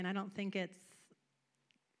And I don't think it's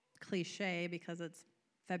cliche because it's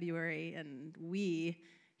February and we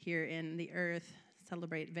here in the earth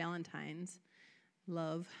celebrate Valentine's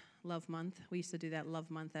love month. We used to do that love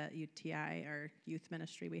month at UTI, our youth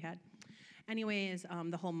ministry we had. Anyways,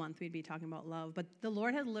 the whole month we'd be talking about love. But the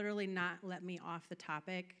Lord has literally not let me off the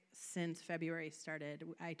topic since February started.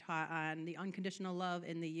 I taught on the unconditional love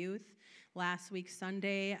in the youth. Last week,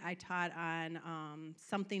 Sunday, I taught on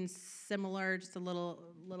something similar, just a little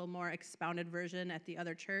more expounded version at the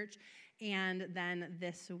other church. And then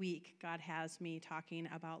this week, God has me talking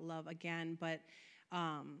about love again. But,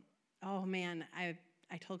 oh man, I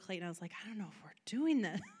told Clayton, I was like, I don't know if we're doing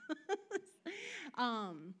this.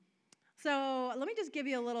 So let me just give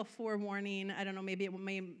you a little forewarning. I don't know, maybe it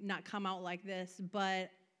may not come out like this, but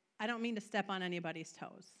I don't mean to step on anybody's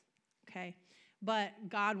toes, okay? But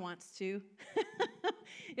God wants to.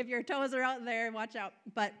 If your toes are out there, watch out.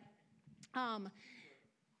 But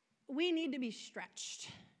we need to be stretched.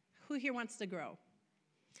 Who here wants to grow?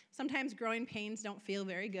 Sometimes growing pains don't feel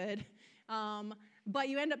very good, but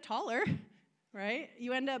you end up taller, right?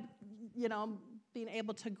 You end up, being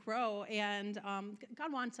able to grow, and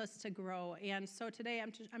God wants us to grow. And so today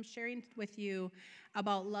I'm sharing with you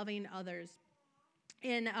about loving others.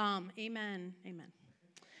 In Amen.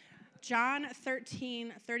 John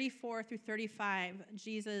 13:34 through 35,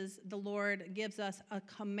 Jesus, the Lord, gives us a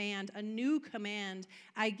command, a new command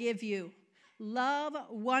I give you. Love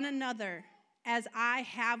one another as I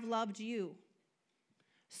have loved you.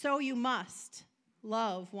 So you must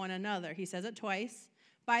love one another. He says it twice.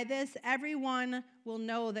 By this, everyone will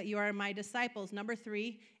know that you are my disciples. Number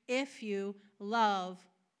 3, if you love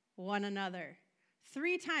one another.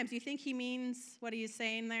 3 times. You think he means what he's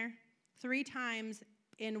saying there? 3 times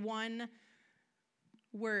in one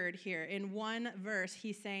word here. In one verse,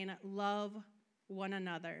 he's saying, love one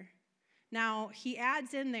another. Now, he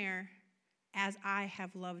adds in there, as I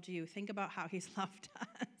have loved you. Think about how he's loved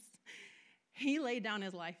us. He laid down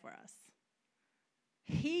his life for us.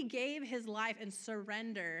 He gave his life in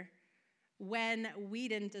surrender when we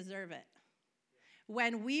didn't deserve it.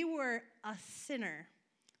 When we were a sinner,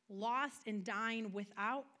 lost and dying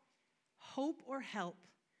without hope or help,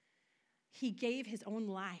 he gave his own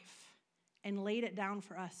life and laid it down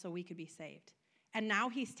for us so we could be saved. And now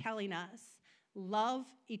he's telling us, love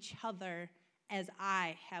each other as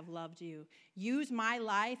I have loved you. Use my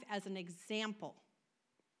life as an example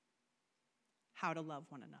how to love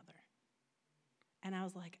one another. And I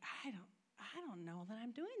was like, I don't know that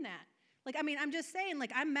I'm doing that. I'm just saying,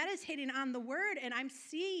 I'm meditating on the word, and I'm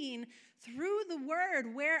seeing through the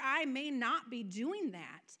word where I may not be doing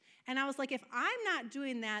that. And I was like, if I'm not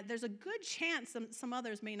doing that, there's a good chance some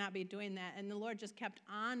others may not be doing that. And the Lord just kept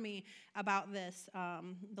on me about this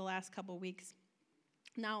the last couple weeks.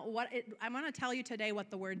 Now, I want to tell you today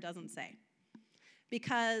what the word doesn't say.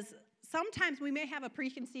 Because sometimes we may have a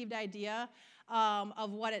preconceived idea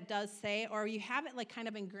of what it does say, or you have it kind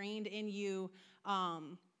of ingrained in you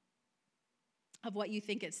of what you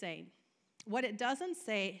think it's saying. What it doesn't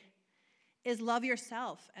say is love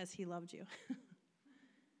yourself as he loved you.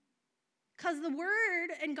 Because the word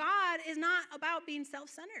and God is not about being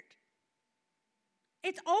self-centered.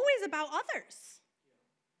 It's always about others.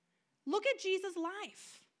 Look at Jesus'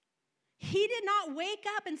 life. He did not wake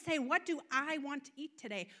up and say, what do I want to eat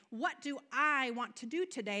today? What do I want to do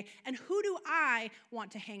today? And who do I want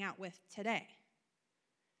to hang out with today?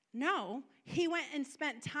 No, he went and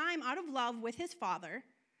spent time out of love with his Father,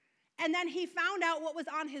 and then he found out what was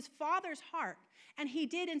on his Father's heart, and he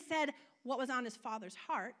did and said what was on his Father's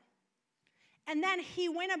heart. And then he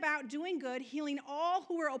went about doing good, healing all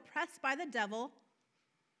who were oppressed by the devil.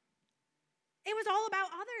 It was all about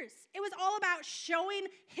others. It was all about showing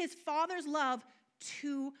his Father's love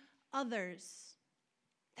to others.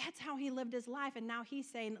 That's how he lived his life. And now he's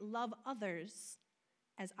saying, love others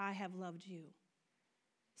as I have loved you.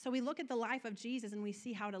 So we look at the life of Jesus and we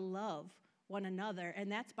see how to love one another.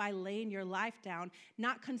 And that's by laying your life down,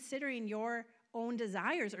 not considering your own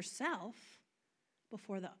desires or self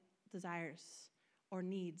before the desires or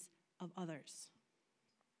needs of others.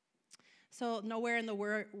 So nowhere in the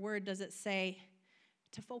word does it say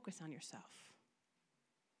to focus on yourself.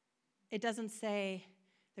 It doesn't say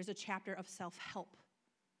there's a chapter of self-help.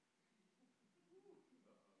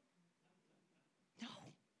 No.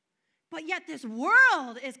 But yet this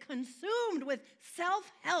world is consumed with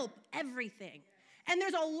self-help everything. And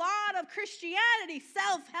there's a lot of Christianity,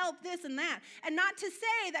 self-help, this and that. And not to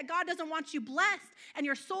say that God doesn't want you blessed and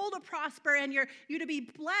your soul to prosper and you to be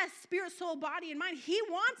blessed, spirit, soul, body, and mind. He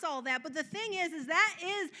wants all that. But the thing is that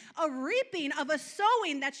is a reaping of a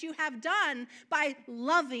sowing that you have done by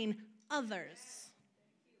loving others.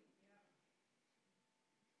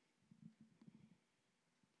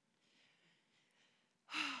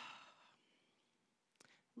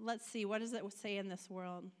 let's see, what does it say in this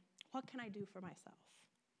world? What can I do for myself?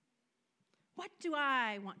 What do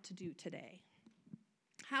I want to do today?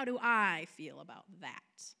 How do I feel about that?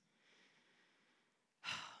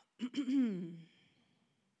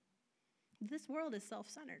 This world is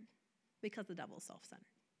self-centered because the devil is self-centered.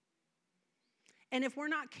 And if we're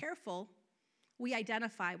not careful, we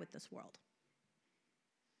identify with this world.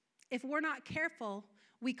 If we're not careful,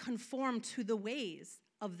 we conform to the ways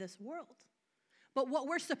of this world. But what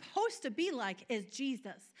we're supposed to be like is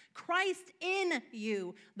Jesus, Christ in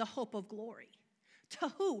you, the hope of glory. To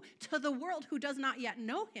who? To the world who does not yet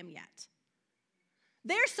know him yet.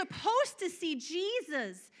 They're supposed to see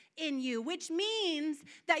Jesus in you, which means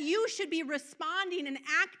that you should be responding and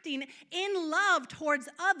acting in love towards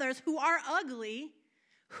others who are ugly,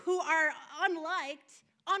 who are unliked,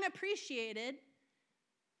 unappreciated,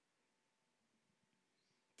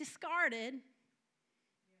 discarded,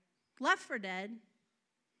 left for dead,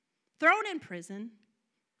 thrown in prison,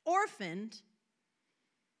 orphaned,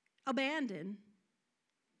 abandoned.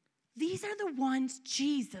 These are the ones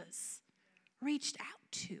Jesus reached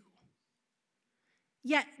out to.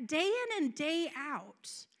 Yet day in and day out,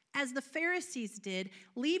 as the Pharisees did,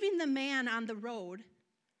 leaving the man on the road,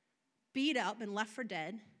 beat up and left for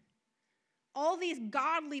dead, all these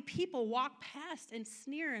godly people walk past and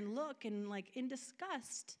sneer and look and like in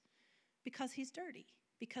disgust because he's dirty,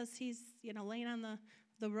 because he's, laying on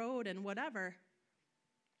the road and whatever.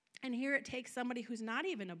 And here it takes somebody who's not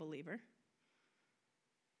even a believer,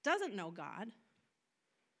 doesn't know God.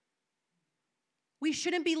 We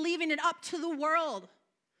shouldn't be leaving it up to the world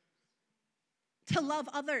to love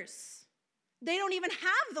others. They don't even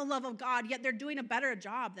have the love of God, yet they're doing a better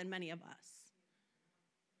job than many of us.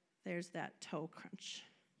 There's that toe crunch.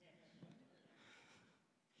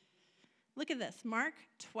 Look at this, Mark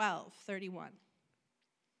 12:31.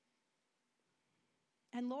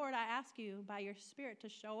 And Lord, I ask you by your Spirit to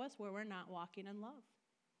show us where we're not walking in love.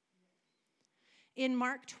 In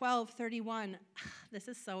Mark 12:31, this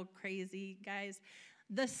is so crazy, guys.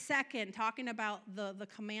 The second, talking about the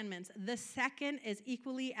commandments, the second is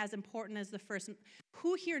equally as important as the first.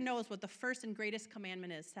 Who here knows what the first and greatest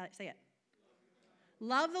commandment is? Say it.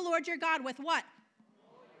 Love the Lord your God with what?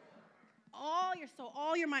 All your soul,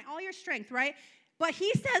 all your mind, all your strength, right? But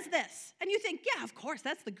he says this, and you think, yeah, of course,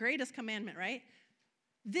 that's the greatest commandment, right?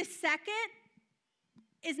 This second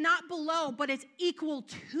is not below, but it's equal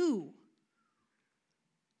to.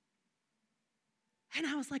 And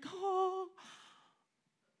I was like, oh,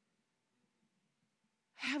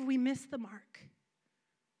 have we missed the mark?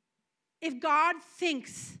 If God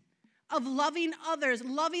thinks of loving others,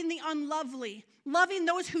 loving the unlovely, loving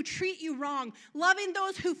those who treat you wrong, loving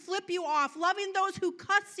those who flip you off, loving those who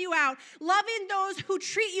cuss you out, loving those who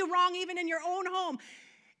treat you wrong even in your own home,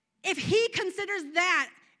 if he considers that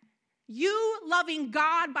you loving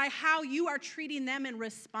God by how you are treating them in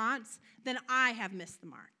response, then I have missed the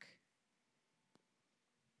mark.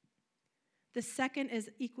 The second is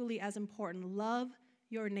equally as important. Love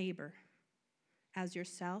your neighbor as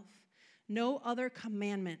yourself. No other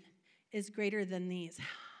commandment is greater than these.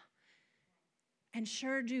 And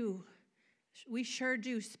we sure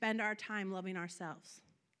do spend our time loving ourselves.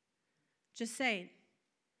 Just saying.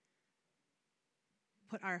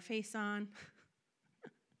 Put our face on.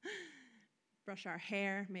 Brush our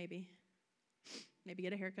hair, maybe. Maybe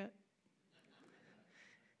get a haircut.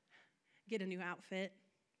 Get a new outfit.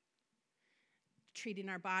 Treating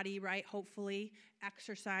our body right, hopefully.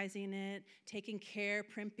 Exercising it. Taking care,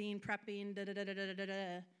 primping, prepping,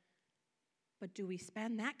 da-da-da-da-da-da-da. But do we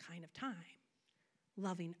spend that kind of time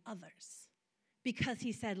loving others? Because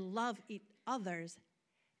he said, love others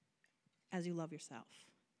as you love yourself.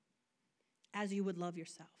 As you would love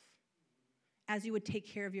yourself. As you would take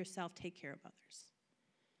care of yourself, take care of others.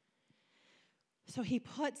 So he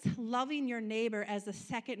puts loving your neighbor as the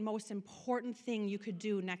second most important thing you could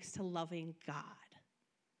do next to loving God.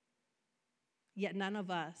 Yet none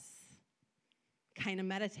of us kind of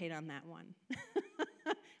meditate on that one.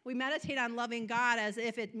 We meditate on loving God as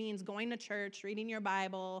if it means going to church, reading your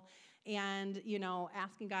Bible, and,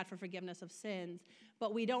 asking God for forgiveness of sins.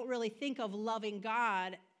 But we don't really think of loving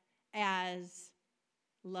God as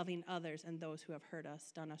loving others and those who have hurt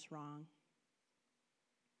us, done us wrong.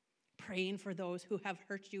 Praying for those who have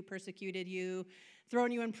hurt you, persecuted you,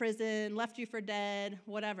 thrown you in prison, left you for dead,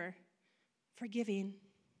 whatever. Forgiving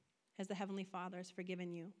as the Heavenly Father has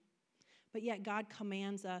forgiven you. But yet God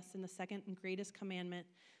commands us in the second and greatest commandment,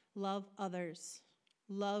 love others.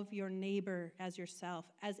 Love your neighbor as yourself,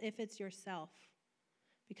 as if it's yourself,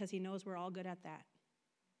 because he knows we're all good at that.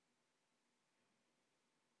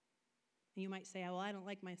 And you might say, well, I don't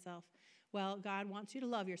like myself. Well, God wants you to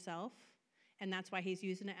love yourself, and that's why he's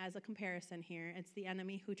using it as a comparison here. It's the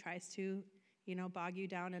enemy who tries to, bog you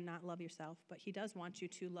down and not love yourself. But he does want you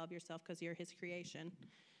to love yourself because you're his creation.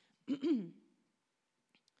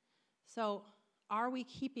 So are we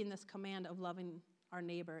keeping this command of loving our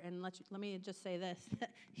neighbor? And let me just say this.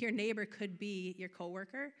 Your neighbor could be your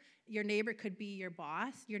coworker. Your neighbor could be your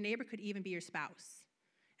boss. Your neighbor could even be your spouse.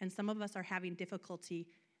 And some of us are having difficulty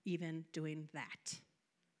even doing that.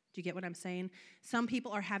 Do you get what I'm saying? Some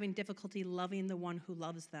people are having difficulty loving the one who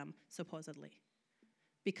loves them, supposedly,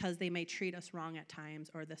 because they may treat us wrong at times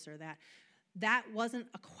or this or that. That wasn't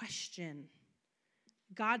a question.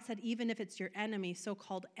 God said even if it's your enemy,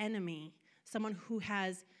 so-called enemy, someone who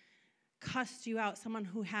has cussed you out, someone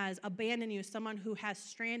who has abandoned you, someone who has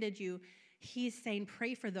stranded you, he's saying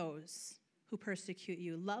pray for those who persecute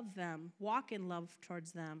you. Love them. Walk in love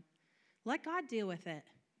towards them. Let God deal with it.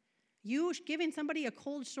 You giving somebody a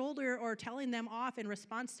cold shoulder or telling them off in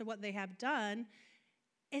response to what they have done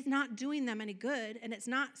is not doing them any good, and it's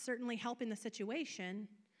not certainly helping the situation,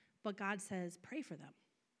 but God says pray for them.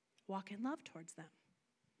 Walk in love towards them.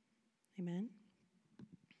 Amen?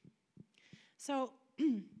 So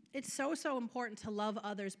it's so important to love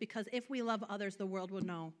others, because if we love others, the world will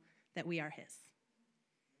know that we are his.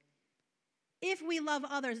 If we love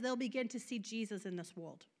others, they'll begin to see Jesus in this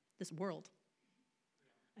world. This world.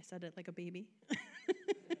 I said it like a baby.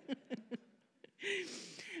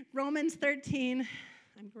 Romans 13,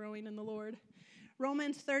 I'm growing in the Lord.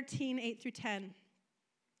 Romans 13, 8 through 10.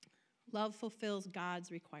 Love fulfills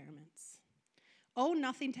God's requirements. Owe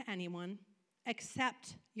nothing to anyone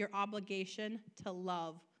except your obligation to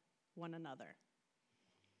love one another.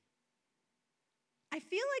 I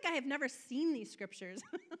feel like I have never seen these scriptures.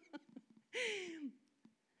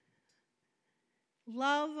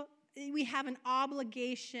 We have an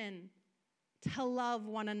obligation to love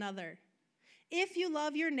one another. If you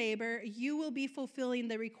love your neighbor, you will be fulfilling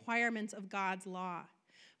the requirements of God's law.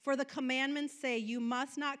 For the commandments say you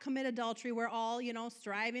must not commit adultery. We're all,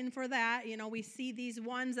 striving for that. We see these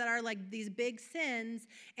ones that are like these big sins,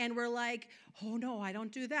 and we're like, oh no, I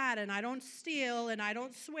don't do that, and I don't steal, and I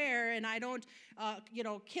don't swear, and I don't,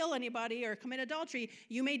 kill anybody or commit adultery.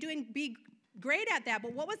 You may be great at that,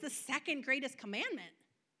 but what was the second greatest commandment?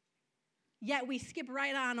 Yet we skip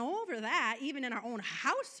right on over that, even in our own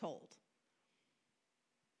household.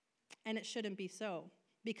 And it shouldn't be so.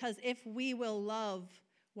 Because if we will love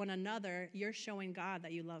one another, you're showing God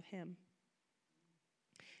that you love him.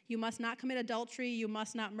 You must not commit adultery. You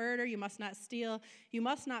must not murder. You must not steal. You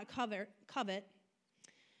must not covet.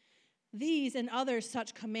 These and other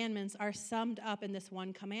such commandments are summed up in this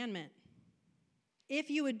one commandment. If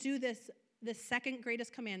you would do this second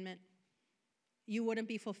greatest commandment, you wouldn't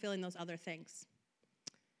be fulfilling those other things.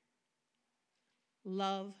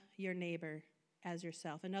 Love your neighbor as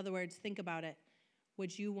yourself. In other words, think about it.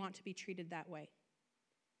 Would you want to be treated that way?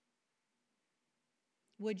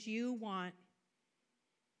 Would you want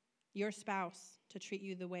your spouse to treat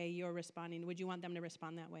you the way you're responding? Would you want them to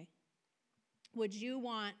respond that way? Would you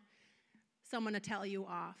want someone to tell you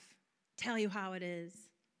off, tell you how it is,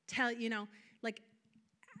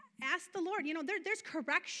 ask the Lord. There's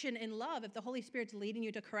correction in love if the Holy Spirit's leading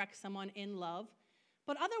you to correct someone in love.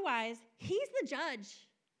 But otherwise, he's the judge.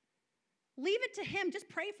 Leave it to him. Just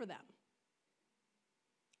pray for them.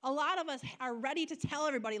 A lot of us are ready to tell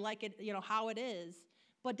everybody like it, how it is.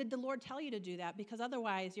 But did the Lord tell you to do that? Because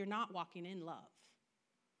otherwise, you're not walking in love.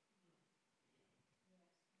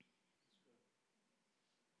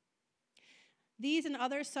 These and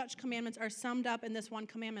other such commandments are summed up in this one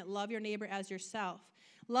commandment: love your neighbor as yourself.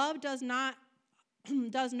 Love does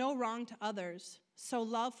no wrong to others, so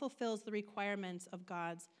love fulfills the requirements of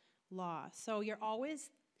God's law. So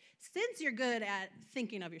since you're good at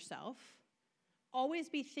thinking of yourself, always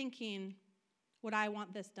be thinking, would I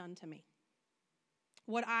want this done to me?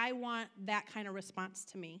 Would I want that kind of response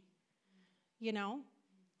to me?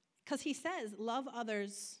 Because he says, love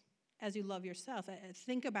others as you love yourself.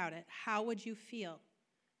 Think about it. How would you feel?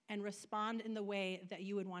 And respond in the way that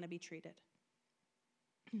you would want to be treated.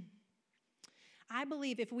 I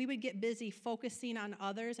believe if we would get busy focusing on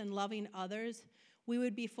others and loving others, we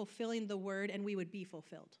would be fulfilling the word and we would be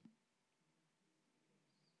fulfilled.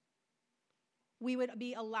 We would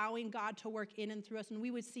be allowing God to work in and through us, and we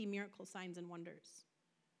would see miracle signs and wonders.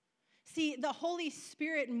 See, the Holy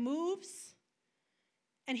Spirit moves,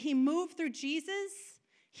 and he moved through Jesus,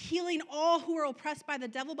 healing all who were oppressed by the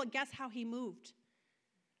devil, but guess how he moved?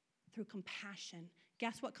 Through compassion.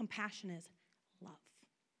 Guess what compassion is? Love.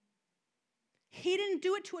 He didn't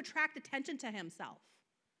do it to attract attention to himself.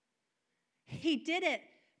 He did it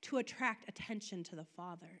to attract attention to the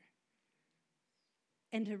Father.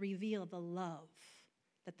 and to reveal the love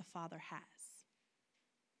that the Father has.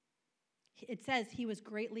 It says he was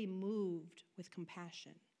greatly moved with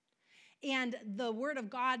compassion. And the Word of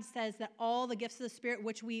God says that all the gifts of the Spirit,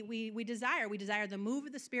 which we desire the move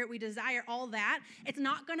of the Spirit, we desire all that, it's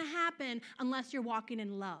not going to happen unless you're walking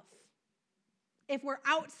in love. If we're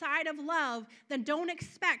outside of love, then don't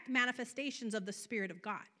expect manifestations of the Spirit of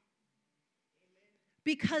God.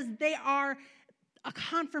 Because they are a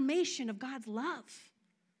confirmation of God's love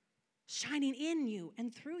shining in you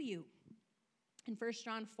and through you. And 1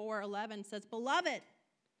 John 4:11 says, "Beloved,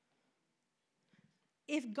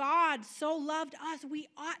 if God so loved us, we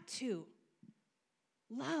ought to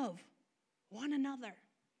love one another."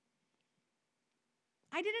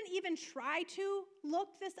 I didn't even try to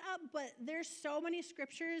look this up, but there's so many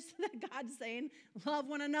scriptures that God's saying, love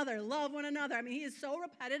one another, love one another. I mean, he is so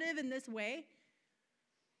repetitive in this way.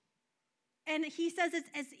 And he says it's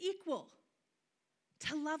as equal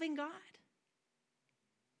to loving God.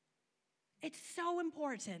 It's so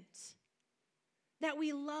important that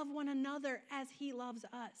we love one another as he loves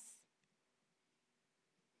us.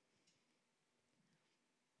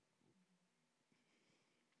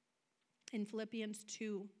 In Philippians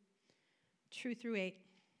 2:2-8,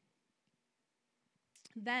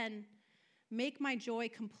 "Then make my joy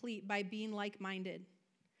complete by being like-minded,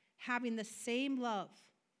 having the same love,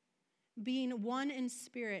 being one in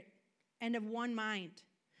spirit and of one mind.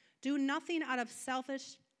 Do nothing out of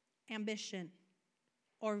selfish ambition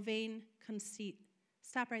or vain conceit."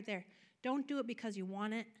 Stop right there. Don't do it because you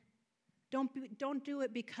want it. Don't do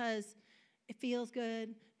it because it feels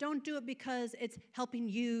good. Don't do it because it's helping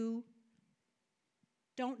you.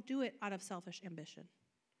 Don't do it out of selfish ambition.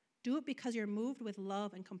 Do it because you're moved with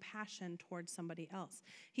love and compassion towards somebody else.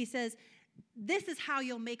 He says, this is how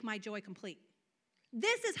you'll make my joy complete.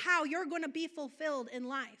 This is how you're going to be fulfilled in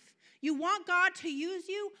life. You want God to use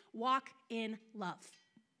you? Walk in love.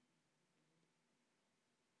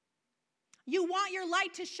 You want your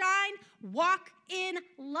light to shine? Walk in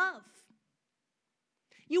love.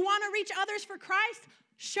 You want to reach others for Christ?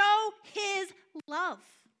 Show his love.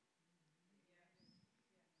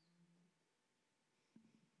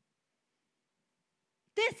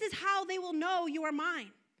 This is how they will know you are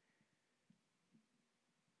mine.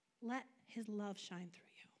 Let his love shine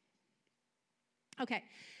through you. Okay,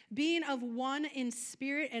 being of one in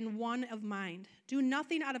spirit and one of mind. Do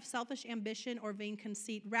nothing out of selfish ambition or vain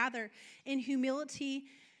conceit. Rather, in humility,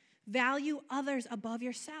 value others above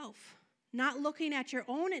yourself, not looking at your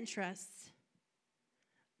own interests,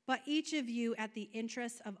 but each of you at the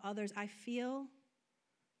interests of others. I feel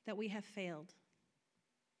that we have failed.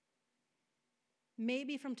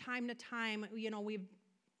 Maybe from time to time,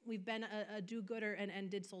 we've been a do-gooder and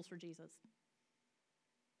did souls for Jesus.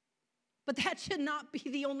 But that should not be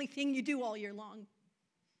the only thing you do all year long.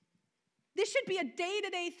 This should be a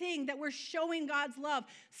day-to-day thing that we're showing God's love.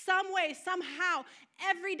 Some way, somehow,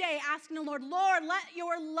 every day asking the Lord, Lord, let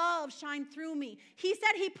your love shine through me. He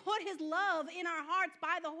said he put his love in our hearts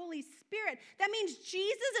by the Holy Spirit. That means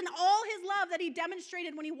Jesus and all his love that he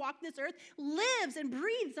demonstrated when he walked this earth lives and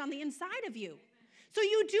breathes on the inside of you. So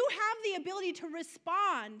you do have the ability to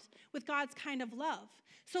respond with God's kind of love.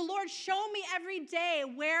 So Lord, show me every day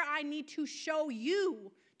where I need to show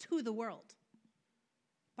you to the world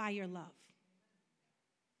by your love.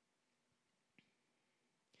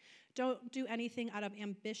 Don't do anything out of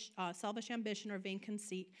selfish ambition or vain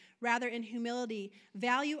conceit. Rather, in humility,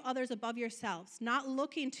 value others above yourselves, not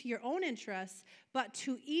looking to your own interests, but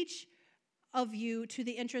to each of you to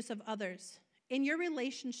the interests of others. In your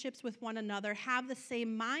relationships with one another, have the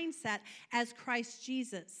same mindset as Christ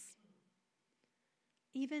Jesus.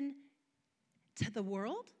 Even to the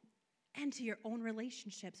world and to your own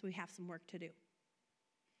relationships, we have some work to do.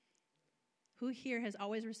 Who here has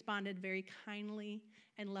always responded very kindly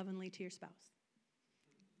and lovingly to your spouse?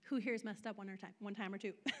 Who here has messed up one time or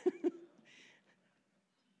two?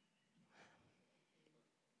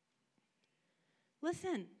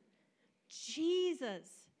 Listen, Jesus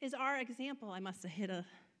is our example. I must have hit a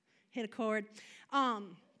chord.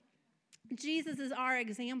 Jesus is our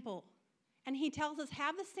example. And he tells us,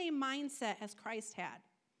 have the same mindset as Christ had.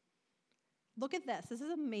 Look at this. This is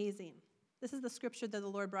amazing. This is the scripture that the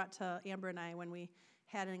Lord brought to Amber and I when we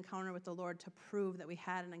had an encounter with the Lord to prove that we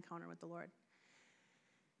had an encounter with the Lord.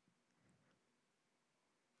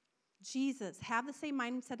 Jesus, have the same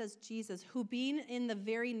mindset as Jesus, who being in the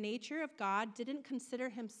very nature of God, didn't consider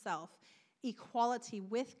himself equality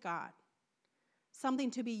with God something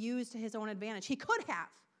to be used to his own advantage. He could have,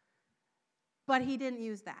 but he didn't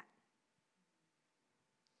use that.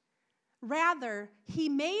 Rather, he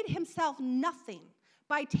made himself nothing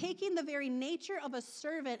by taking the very nature of a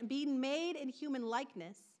servant, being made in human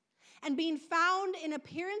likeness, and being found in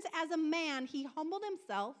appearance as a man, he humbled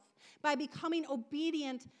himself by becoming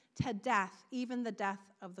obedient to death, even the death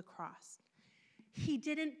of the cross. He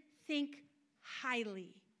didn't think highly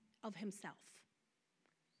of himself.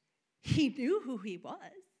 He knew who he was,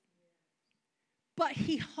 but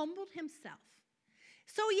he humbled himself.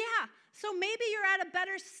 So maybe you're at a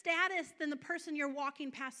better status than the person you're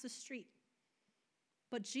walking past the street.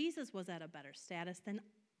 But Jesus was at a better status than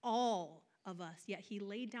all of us, yet he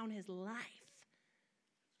laid down his life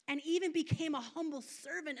and even became a humble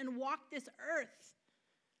servant and walked this earth.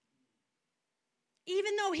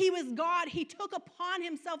 Even though he was God, he took upon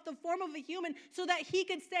himself the form of a human so that he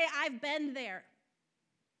could say, I've been there.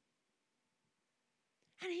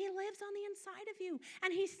 And he lives on the inside of you.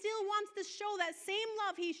 And he still wants to show that same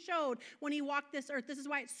love he showed when he walked this earth. This is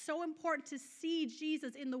why it's so important to see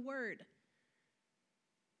Jesus in the Word.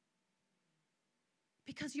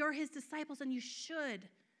 Because you're his disciples and you should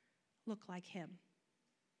look like him.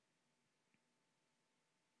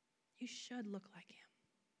 You should look like him.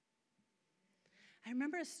 I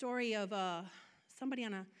remember a story of somebody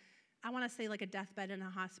on I want to say like a deathbed in a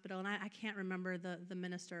hospital, and I can't remember the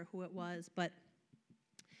minister who it was, but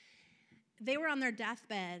they were on their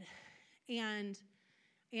deathbed, and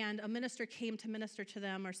a minister came to minister to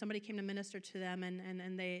them, or somebody came to minister to them,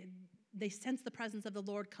 and they sensed the presence of the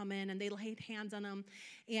Lord come in, and they laid hands on them,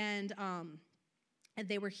 and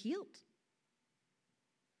they were healed.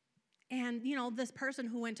 And, this person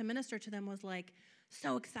who went to minister to them was like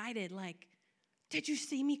so excited, like, did you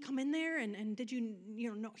see me come in there? And did you,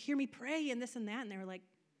 hear me pray and this and that? And they were like,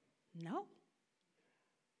 no.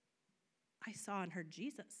 I saw and heard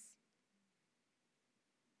Jesus.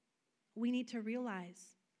 We need to realize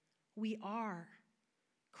we are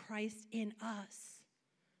Christ in us,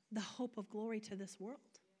 the hope of glory to this world.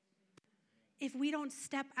 If we don't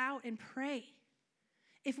step out and pray,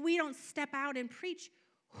 if we don't step out and preach,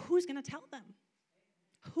 who's going to tell them?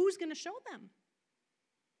 Who's going to show them?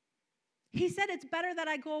 He said, it's better that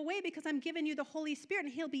I go away because I'm giving you the Holy Spirit,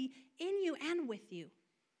 and he'll be in you and with you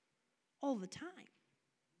all the time.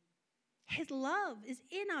 His love is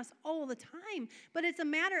in us all the time, but it's a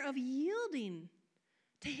matter of yielding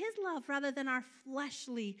to his love rather than our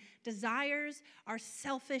fleshly desires, our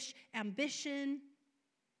selfish ambition,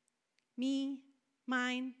 me,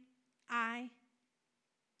 mine, I.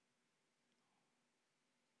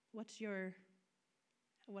 What's your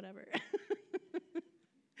whatever?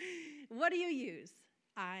 What do you use?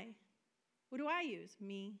 I. What do I use?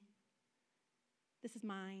 Me. This is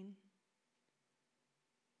mine.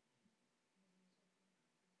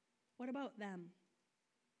 What about them?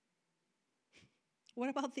 What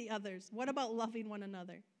about the others? What about loving one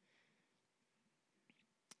another?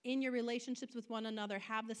 In your relationships with one another,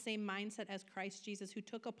 have the same mindset as Christ Jesus, who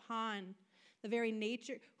took upon the very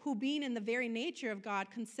nature, who being in the very nature of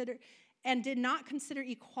God, considered and did not consider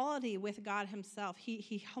equality with God himself.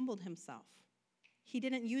 He humbled himself. He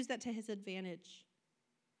didn't use that to his advantage.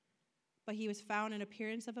 But he was found in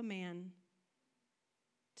appearance of a man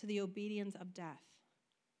to the obedience of death.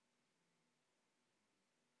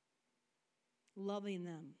 Loving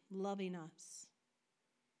them, loving us,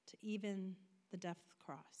 to even the death of the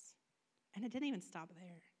cross. And it didn't even stop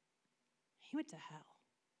there. He went to hell.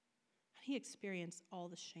 And he experienced all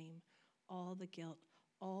the shame, all the guilt,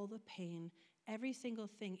 all the pain, every single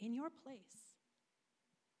thing in your place.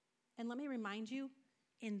 And let me remind you,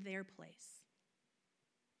 in their place.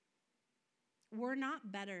 We're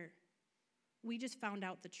not better. We just found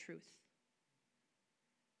out the truth.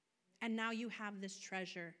 And now you have this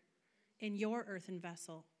treasure in your earthen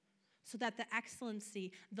vessel so that the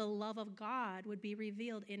excellency, the love of God would be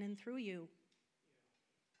revealed in and through you.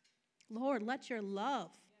 Lord, let your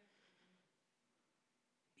love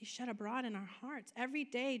be shed abroad in our hearts. Every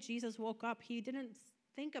day Jesus woke up, he didn't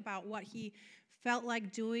think about what he felt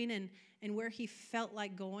like doing and where he felt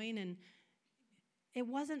like going. And it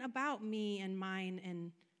wasn't about me and mine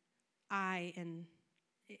and I. And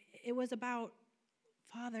it was about,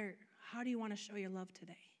 Father, how do you want to show your love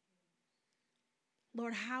today?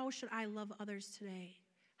 Lord, how should I love others today?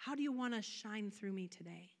 How do you want to shine through me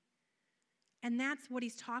today? And that's what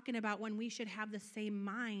he's talking about when we should have the same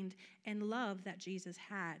mind and love that Jesus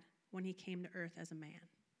had when he came to earth as a man.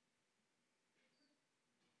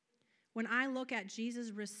 When I look at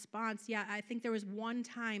Jesus' response, I think there was one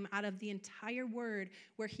time out of the entire word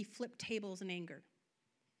where he flipped tables in anger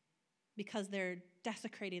because they're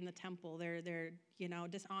desecrating the temple. They're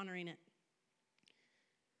dishonoring it.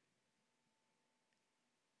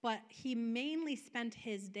 But he mainly spent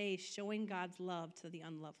his day showing God's love to the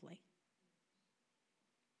unlovely.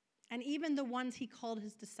 And even the ones he called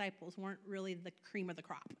his disciples weren't really the cream of the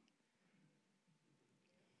crop.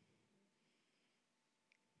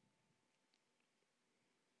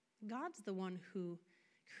 God's the one who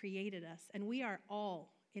created us, and we are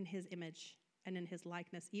all in his image and in his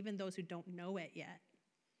likeness, even those who don't know it yet.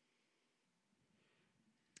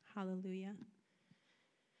 Hallelujah.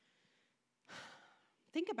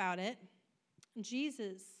 Think about it.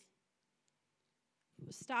 Jesus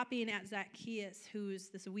was stopping at Zacchaeus, who's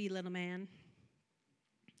this wee little man.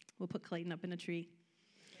 We'll put Clayton up in a tree.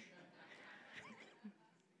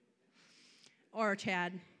 Or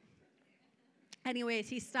Chad. Anyways,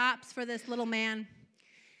 he stops for this little man.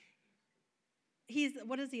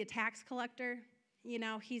 What is he, a tax collector? You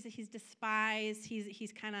know, he's despised.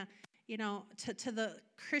 He's kind of, you know, to the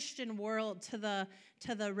Christian world, to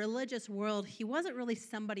the religious world, he wasn't really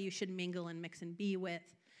somebody you should mingle and mix and be with.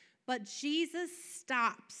 But Jesus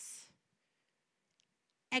stops,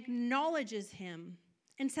 acknowledges him,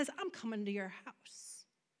 and says, I'm coming to your house.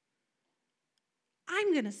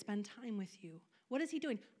 I'm going to spend time with you. What is he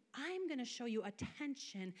doing? I'm going to show you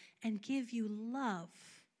attention and give you love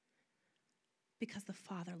because the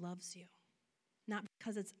Father loves you, not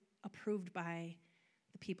because it's approved by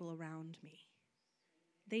the people around me.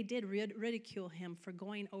 They did ridicule him for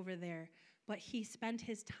going over there, but he spent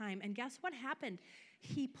his time. And guess what happened?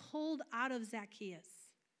 He pulled out of Zacchaeus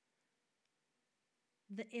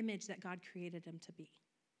the image that God created him to be.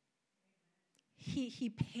 He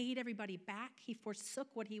paid everybody back. He forsook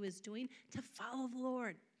what he was doing to follow the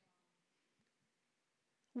Lord.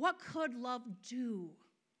 What could love do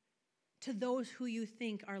to those who you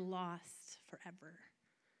think are lost forever?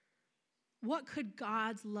 What could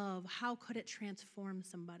God's love, how could it transform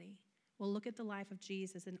somebody? Well, look at the life of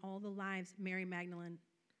Jesus and all the lives of Mary Magdalene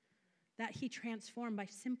that he transformed by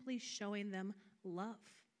simply showing them love.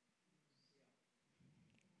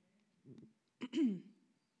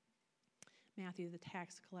 Matthew, the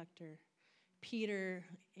tax collector. Peter,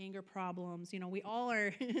 anger problems. You know, we all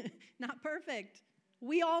are not perfect.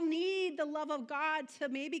 We all need the love of God to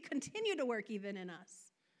maybe continue to work even in us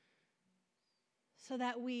so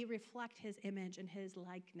that we reflect his image and his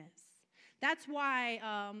likeness. That's why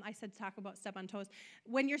I said talk about step on toes.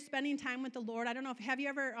 When you're spending time with the Lord, I don't know if have you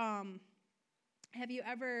ever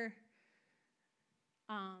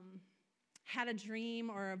had a dream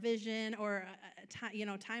or a vision or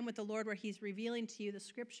time with the Lord where he's revealing to you the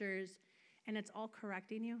scriptures and it's all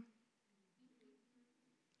correcting you?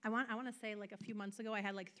 I want to say like a few months ago I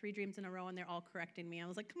had like 3 dreams in a row and they're all correcting me. I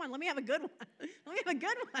was like, come on, let me have a good one. Let me have a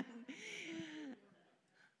good one.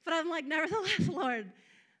 But I'm like, nevertheless, Lord,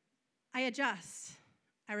 I adjust.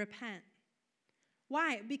 I repent.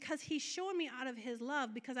 Why? Because he's showing me out of his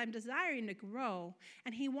love because I'm desiring to grow,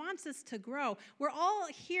 and he wants us to grow. We're all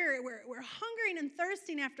here. We're hungering and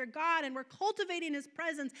thirsting after God, and we're cultivating his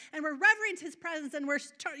presence, and we're revering his presence, and we're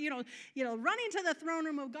running to the throne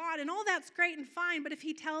room of God, and all that's great and fine. But if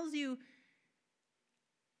he tells you,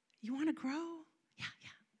 you want to grow? Yeah.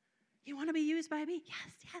 You want to be used by me?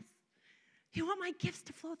 Yes. You want my gifts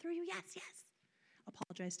to flow through you? Yes.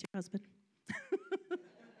 Apologize to your husband.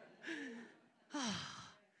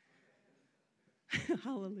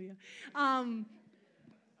 Hallelujah.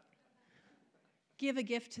 Give a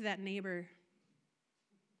gift to that neighbor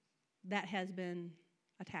that has been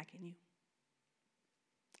attacking you.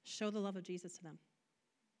 Show the love of Jesus to them.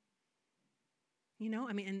 You know,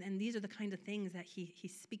 I mean, and these are the kind of things that he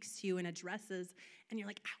speaks to you and addresses, and you're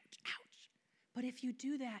like, ouch. But if you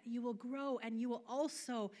do that, you will grow, and you will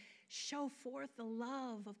also show forth the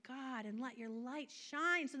love of God and let your light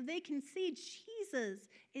shine so they can see Jesus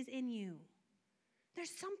is in you. There's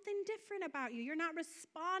something different about you. You're not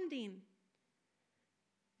responding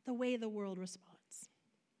the way the world responds.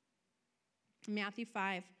 Matthew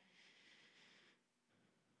 5,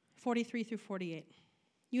 43 through 48.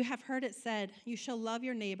 You have heard it said, you shall love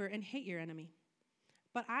your neighbor and hate your enemy.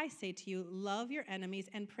 But I say to you, love your enemies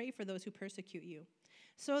and pray for those who persecute you.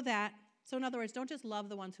 So in other words, don't just love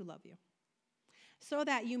the ones who love you. So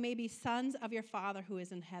that you may be sons of your Father who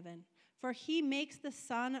is in heaven. For he makes the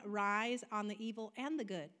sun rise on the evil and the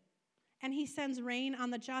good. And he sends rain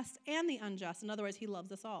on the just and the unjust. In other words, he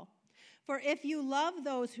loves us all. For if you love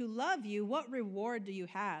those who love you, what reward do you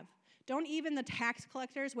have? Don't even the tax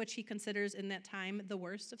collectors, which he considers in that time the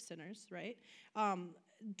worst of sinners, right?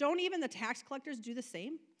 Don't even the tax collectors do the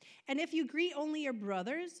same? And if you greet only your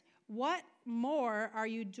brothers, what more are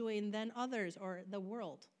you doing than others or the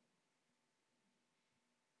world?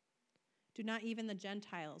 Do not even the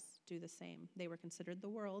Gentiles do the same? They were considered the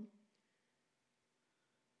world.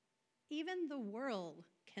 Even the world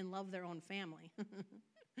can love their own family.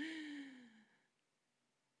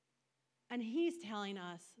 And he's telling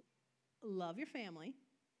us, love your family,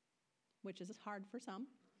 which is hard for some,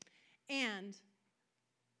 and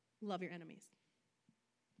love your enemies.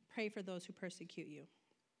 Pray for those who persecute you.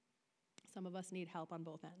 Some of us need help on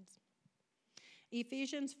both ends.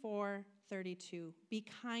 Ephesians 4:32, be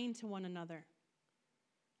kind to one another.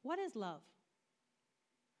 What is love?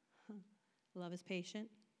 Love is patient.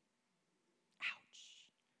 Ouch.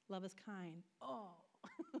 Love is kind. Oh.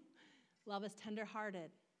 Love is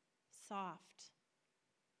tenderhearted, soft,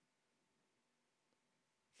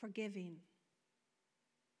 forgiving.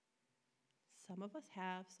 Some of us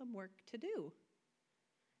have some work to do.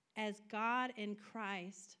 As God in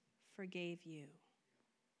Christ forgave you.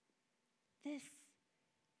 This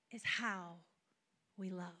is how we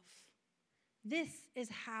love. This is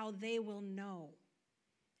how they will know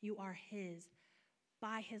you are his,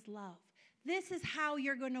 by his love. This is how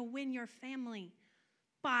you're going to win your family,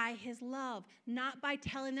 by his love, not by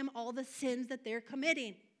telling them all the sins that they're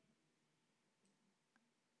committing.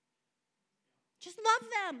 Just love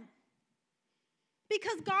them.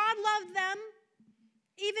 Because God loved them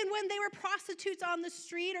even when they were prostitutes on the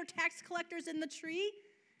street or tax collectors in the tree.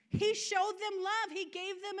 He showed them love. He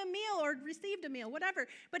gave them a meal or received a meal, whatever.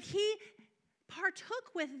 But he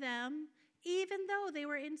partook with them even though they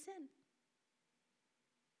were in sin.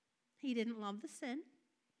 He didn't love the sin.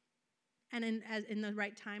 And in the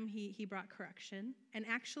right time, he brought correction. And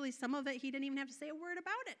actually, some of it, he didn't even have to say a word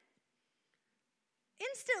about it.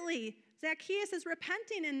 Instantly, Zacchaeus is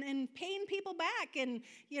repenting and paying people back. And,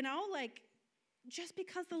 just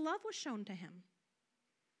because the love was shown to him.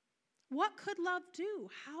 What could love do?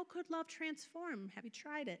 How could love transform? Have you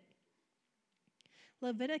tried it?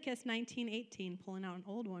 Leviticus 19:18, pulling out an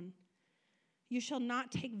old one. You shall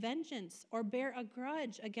not take vengeance or bear a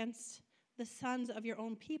grudge against the sons of your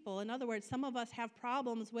own people. In other words, some of us have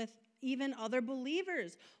problems with even other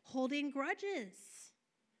believers holding grudges.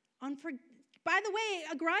 By the way,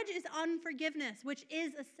 a grudge is unforgiveness, which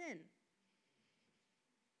is a sin.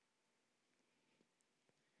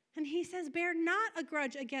 And he says, bear not a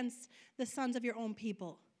grudge against the sons of your own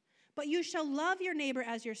people, but you shall love your neighbor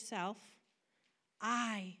as yourself.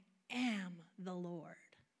 I am the Lord,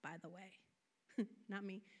 by the way. Not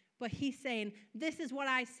me. But he's saying, this is what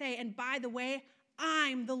I say, and by the way,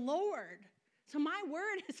 I'm the Lord. So my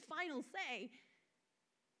word is final say.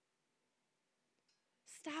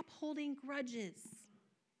 Stop holding grudges.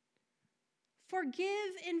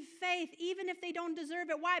 Forgive in faith, even if they don't deserve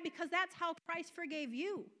it. Why? Because that's how Christ forgave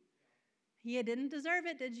you. You didn't deserve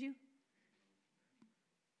it, did you?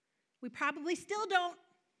 We probably still don't.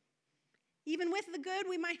 Even with the good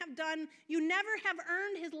we might have done, you never have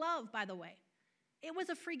earned his love, by the way. It was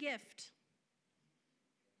a free gift.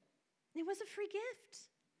 It was a free gift.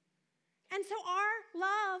 And so our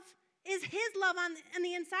love is his love on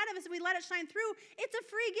the inside of us. We let it shine through. It's a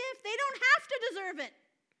free gift. They don't have to deserve it.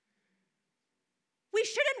 We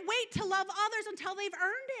shouldn't wait to love others until they've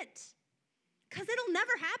earned it, because it'll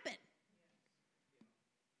never happen.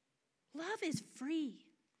 Love is free.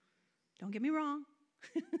 Don't get me wrong.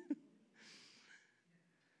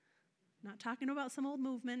 Not talking about some old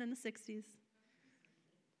movement in the 60s.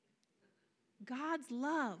 God's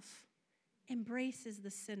love embraces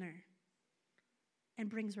the sinner and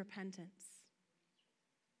brings repentance.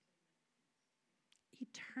 He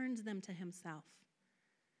turns them to himself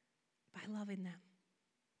by loving them.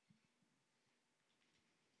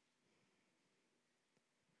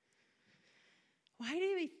 Why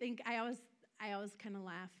do we think, I always kind of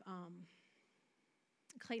laugh.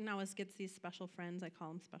 Clayton always gets these special friends. I call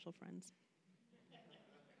them special friends.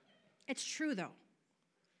 It's true, though.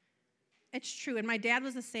 It's true. And my dad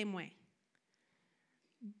was the same way.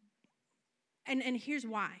 And here's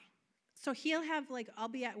why. So he'll have, I'll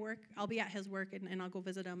be at work, I'll be at his work, and I'll go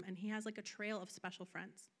visit him, and he has, a trail of special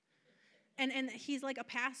friends. And he's, a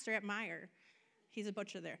pastor at Meijer. He's a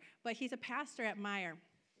butcher there. But he's a pastor at Meijer,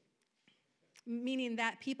 meaning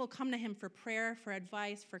that people come to him for prayer, for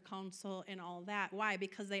advice, for counsel, and all that. Why?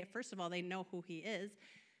 Because first of all, they know who he is,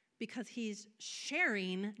 because he's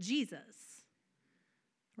sharing Jesus,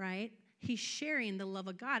 right? He's sharing the love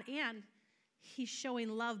of God, and he's showing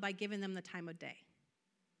love by giving them the time of day.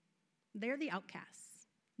 They're the outcasts.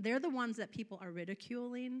 They're the ones that people are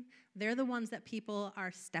ridiculing. They're the ones that people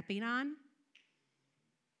are stepping on,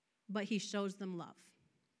 but he shows them love.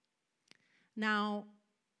 Now,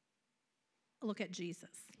 look at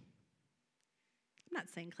Jesus. I'm not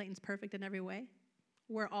saying Clayton's perfect in every way.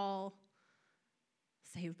 We're all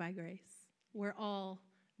saved by grace. We're all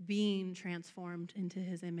being transformed into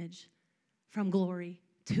his image from glory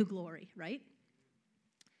to glory, right?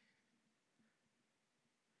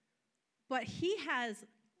 But he has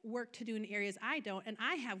work to do in areas I don't, and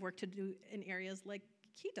I have work to do in areas like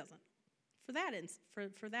he doesn't.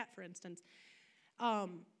 For instance,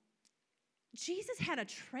 Jesus had a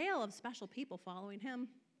trail of special people following him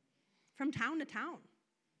from town to town.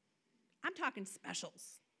 I'm talking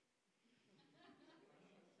specials.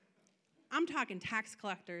 I'm talking tax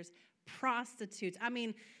collectors, prostitutes. I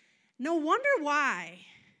mean, no wonder why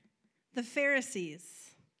the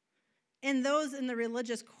Pharisees and those in the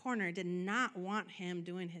religious corner did not want him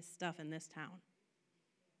doing his stuff in this town.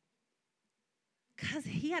 Because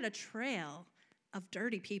he had a trail of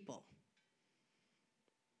dirty people,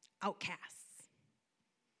 outcasts,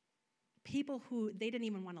 people who they didn't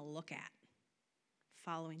even want to look at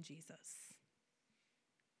following Jesus.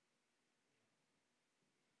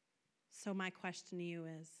 So my question to you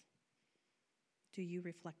is, do you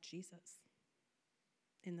reflect Jesus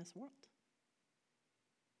in this world?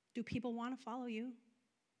 Do people want to follow you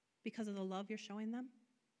because of the love you're showing them?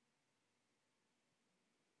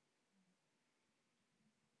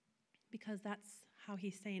 Because that's how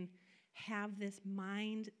he's saying, have this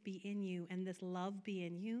mind be in you and this love be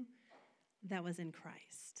in you that was in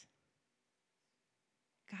Christ.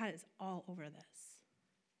 God is all over this.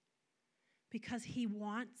 Because he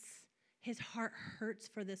wants, his heart hurts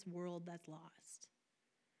for this world that's lost.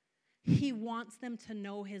 He wants them to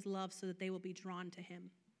know his love so that they will be drawn to him.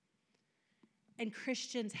 And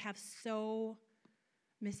Christians have so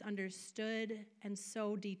misunderstood and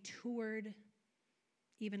so detoured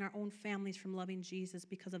even our own families from loving Jesus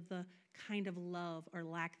because of the kind of love or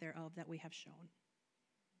lack thereof that we have shown.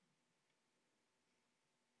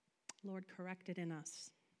 Lord, correct it in us.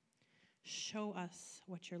 Show us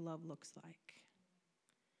what your love looks like.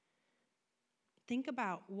 Think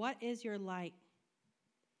about, what is your light?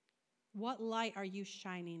 What light are you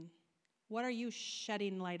shining? What are you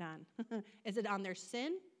shedding light on? Is it on their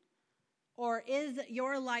sin? Or is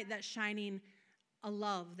your light that's shining a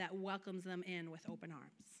love that welcomes them in with open arms?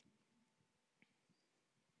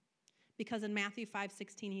 Because in Matthew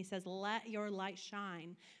 5:16, he says, let your light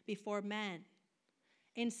shine before men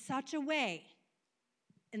in such a way,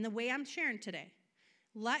 in the way I'm sharing today.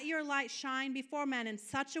 Let your light shine before men in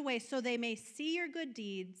such a way so they may see your good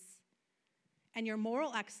deeds and your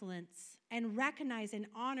moral excellence and recognize and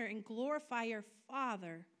honor and glorify your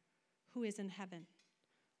Father who is in heaven.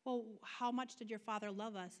 Well, how much did your Father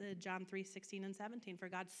love us? John 3:16 and 17. For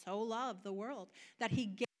God so loved the world that he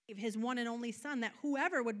gave his one and only Son, that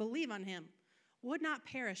whoever would believe on him would not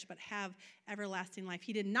perish but have everlasting life.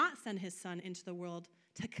 He did not send his Son into the world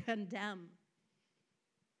to condemn,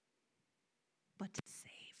 but to save.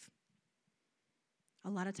 A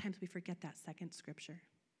lot of times we forget that second scripture.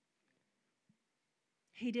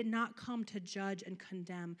 He did not come to judge and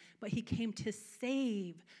condemn, but he came to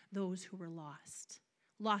save those who were lost.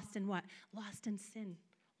 Lost in what? Lost in sin,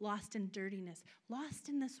 lost in dirtiness, lost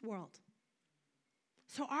in this world.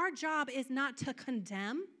 So our job is not to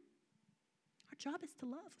condemn. Our job is to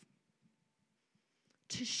love,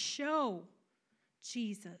 to show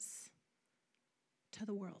Jesus to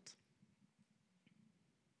the world.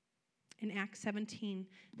 In Acts 17,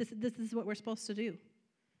 this is what we're supposed to do.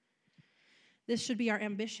 This should be our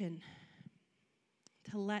ambition,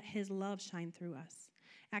 to let his love shine through us.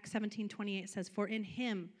 Acts 17:28 says, for in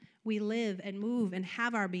him we live and move and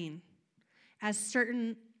have our being. As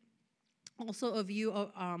certain also of you,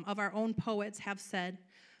 of our own poets have said,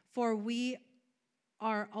 for we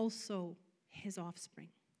are also his offspring.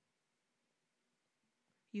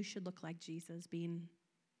 You should look like Jesus, being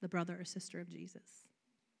the brother or sister of Jesus.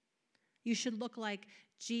 You should look like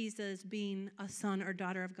Jesus, being a son or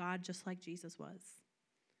daughter of God, just like Jesus was.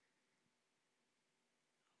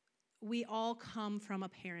 We all come from a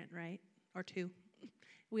parent, right? Or two.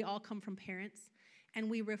 We all come from parents, and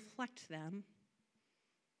we reflect them.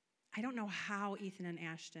 I don't know how Ethan and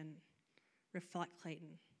Ashton reflect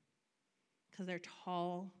Clayton, because they're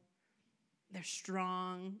tall, they're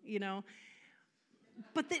strong, you know.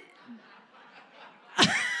 But they...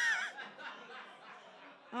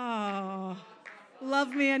 Oh,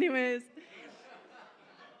 love me anyways.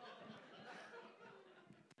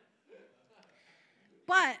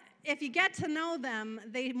 But if you get to know them,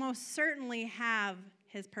 they most certainly have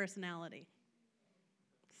his personality.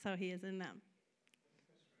 So he is in them.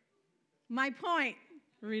 My point,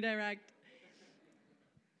 redirect.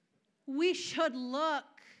 We should look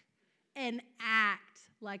and act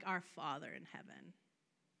like our Father in heaven.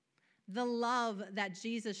 The love that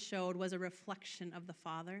Jesus showed was a reflection of the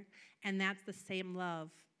Father, and that's the same love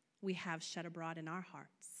we have shed abroad in our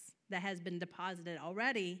hearts that has been deposited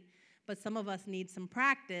already, but some of us need some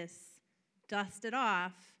practice, dust it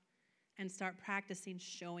off, and start practicing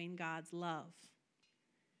showing God's love.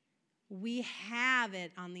 We have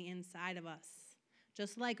it on the inside of us.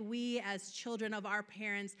 Just like we as children of our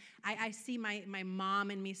parents, I see my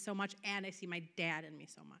mom in me so much, and I see my dad in me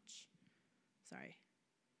so much. Sorry.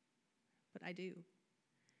 But I do.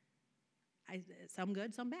 Some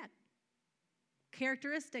good, some bad.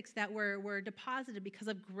 Characteristics that were deposited because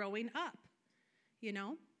of growing up, you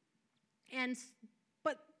know?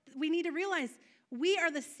 But we need to realize we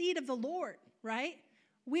are the seed of the Lord, right?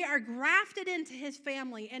 We are grafted into his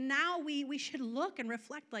family, and now we should look and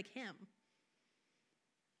reflect like him.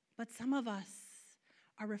 But some of us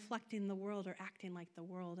are reflecting the world or acting like the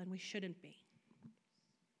world, and we shouldn't be.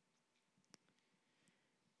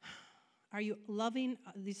 Are you loving,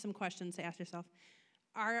 these are some questions to ask yourself.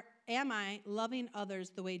 Am I loving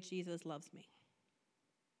others the way Jesus loves me?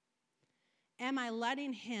 Am I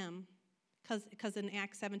letting him, because in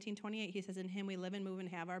Acts 17:28, he says, in him we live and move and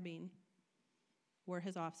have our being. We're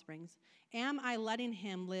his offsprings. Am I letting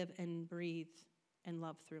him live and breathe and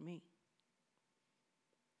love through me?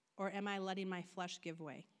 Or am I letting my flesh give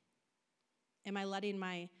way? Am I letting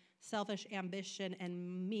my selfish ambition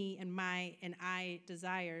and me and I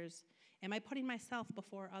desires, am I putting myself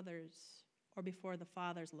before others or before the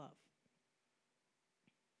Father's love?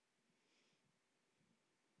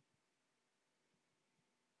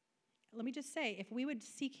 Let me just say, if we would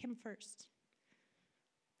seek him first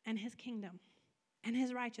and his kingdom and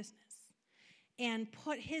his righteousness and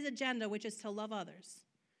put his agenda, which is to love others,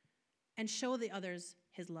 and show the others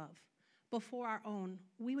his love before our own,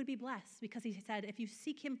 we would be blessed, because he said, if you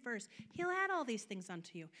seek him first, he'll add all these things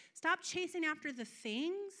unto you. Stop chasing after the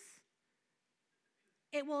things.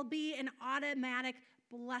 It will be an automatic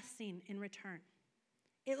blessing in return.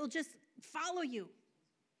 It will just follow you.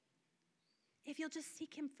 If you'll just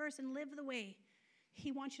seek him first and live the way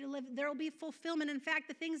he wants you to live, there will be fulfillment. In fact,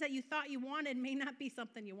 the things that you thought you wanted may not be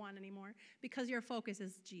something you want anymore, because your focus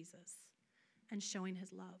is Jesus and showing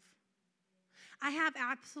his love. I have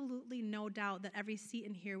absolutely no doubt that every seat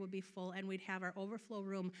in here would be full, and we'd have our overflow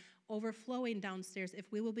room overflowing downstairs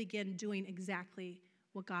if we will begin doing exactly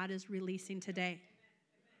what God is releasing today.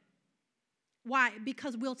 Why?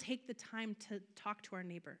 Because we'll take the time to talk to our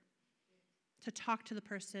neighbor, to talk to the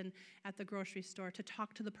person at the grocery store, to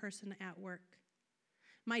talk to the person at work.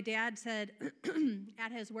 My dad said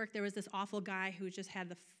at his work there was this awful guy who just had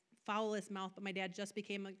the foulest mouth, but my dad just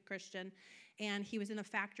became a Christian, and he was in a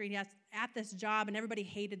factory, and he was at this job, and everybody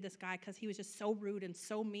hated this guy because he was just so rude and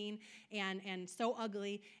so mean and so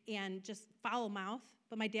ugly and just foul mouth.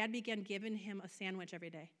 But my dad began giving him a sandwich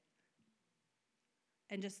every day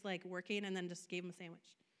and just like working, and then just gave him a sandwich.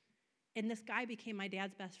 And this guy became my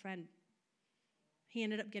dad's best friend. He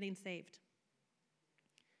ended up getting saved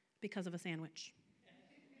because of a sandwich.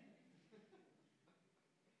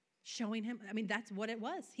 Showing him, that's what it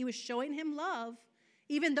was. He was showing him love,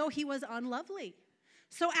 even though he was unlovely.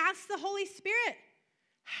 So ask the Holy Spirit,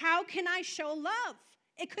 how can I show love?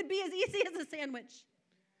 It could be as easy as a sandwich.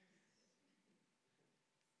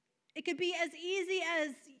 It could be as easy as,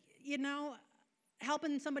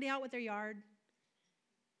 helping somebody out with their yard.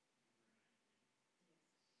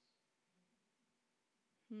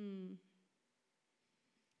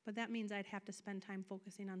 But that means I'd have to spend time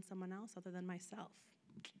focusing on someone else other than myself.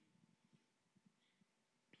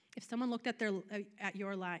 If someone looked at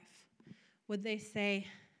your life, would they say,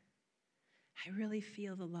 I really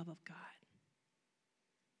feel the love of God?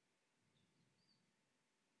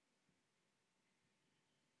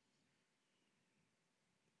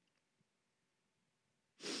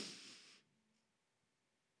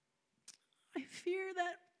 I fear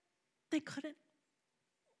that they couldn't.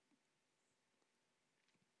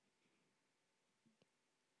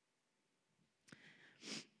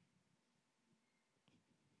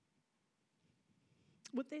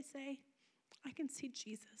 Would they say, I can see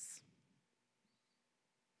Jesus?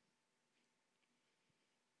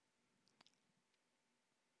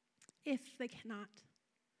 If they cannot,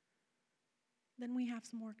 then we have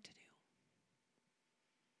some work to do.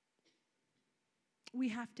 We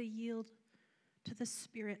have to yield to the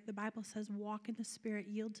Spirit. The Bible says, walk in the Spirit,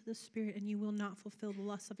 yield to the Spirit, and you will not fulfill the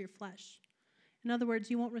lusts of your flesh. In other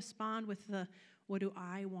words, you won't respond with the, what do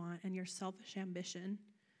I want, and your selfish ambition,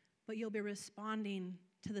 but you'll be responding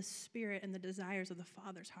to the Spirit and the desires of the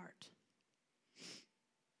Father's heart.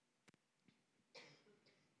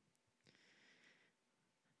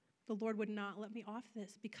 The Lord would not let me off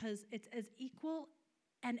this, because it's as equal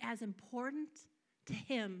and as important to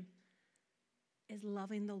him as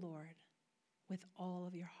loving the Lord with all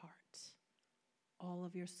of your heart, all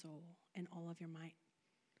of your soul, and all of your might.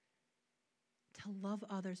 To love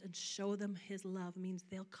others and show them his love means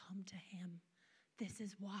they'll come to him. This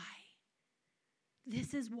is why.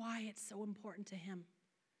 This is why it's so important to him.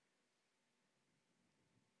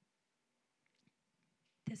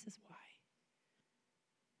 This is why.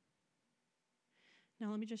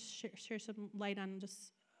 Now, let me just share some light on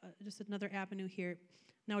just another avenue here.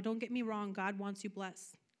 Now, don't get me wrong. God wants you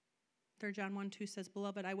blessed. 3 John 1:2 says,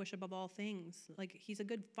 "Beloved, I wish above all things." Like, he's a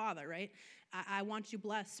good father, right? I want you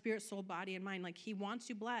blessed, spirit, soul, body, and mind. Like, he wants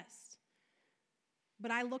you blessed.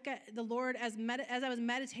 But I look at the Lord, as I was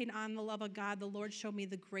meditating on the love of God, the Lord showed me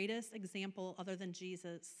the greatest example other than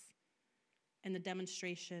Jesus and the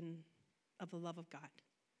demonstration of the love of God.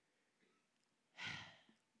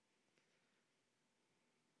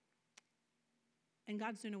 And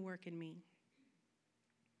God's doing a work in me.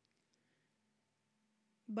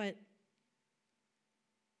 But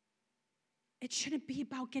it shouldn't be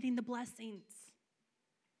about getting the blessings.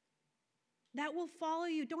 That will follow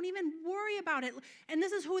you. Don't even worry about it. And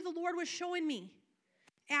this is who the Lord was showing me.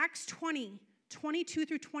 Acts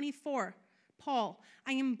 20:22-24. Paul,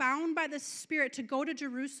 I am bound by the Spirit to go to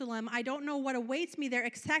Jerusalem. I don't know what awaits me there,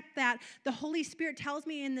 except that the Holy Spirit tells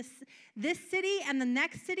me in this city and the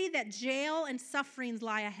next city that jail and sufferings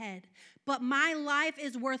lie ahead. But my life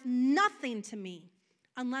is worth nothing to me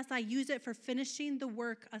unless I use it for finishing the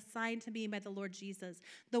work assigned to me by the Lord Jesus,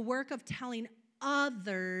 the work of telling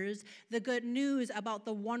others the good news about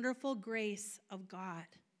the wonderful grace of God.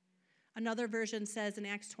 Another version says in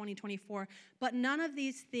Acts 20:24, but none of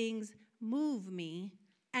these things move me,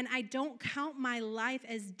 and I don't count my life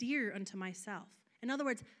as dear unto myself. In other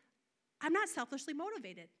words, I'm not selfishly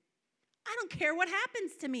motivated. I don't care what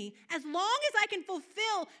happens to me. As long as I can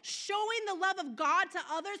fulfill showing the love of God to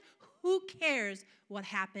others, who cares what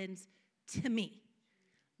happens to me?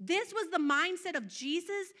 This was the mindset of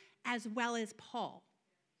Jesus as well as Paul.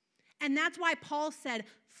 And that's why Paul said,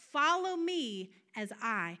 follow me as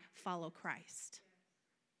I follow Christ.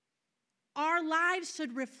 Our lives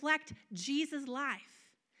should reflect Jesus'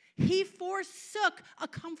 life. He forsook a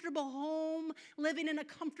comfortable home, living in a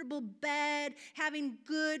comfortable bed, having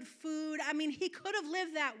good food. I mean, he could have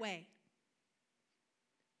lived that way.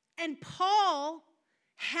 And Paul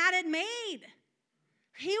had it made.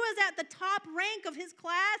 He was at the top rank of his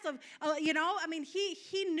class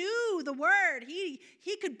he knew the word. He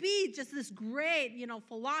could be just this great,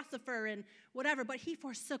 philosopher and whatever, but he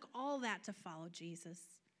forsook all that to follow Jesus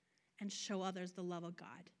and show others the love of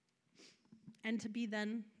God, and to be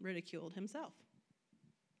then ridiculed himself.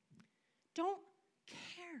 Don't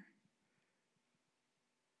care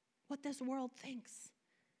what this world thinks.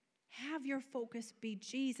 Have your focus be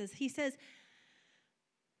Jesus. He says,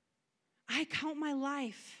 I don't count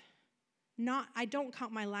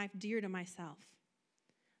my life dear to myself,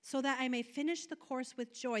 so that I may finish the course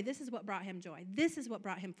with joy. This is what brought him joy. This is what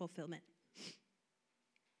brought him fulfillment.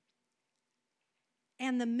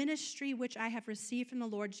 And the ministry which I have received from the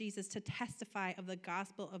Lord Jesus to testify of the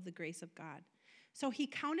gospel of the grace of God. So he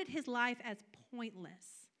counted his life as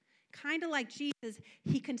pointless. Kind of like Jesus,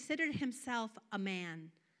 he considered himself a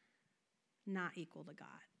man, not equal to God.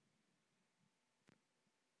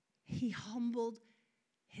 He humbled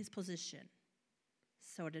his position.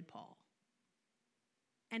 So did Paul.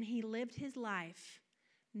 And he lived his life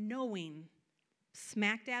knowing,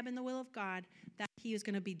 smack dab in the will of God, that he was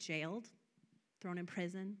going to be jailed, thrown in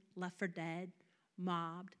prison, left for dead,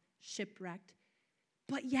 mobbed, shipwrecked.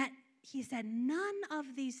 But yet, he said, none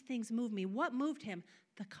of these things move me. What moved him?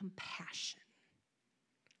 The compassion,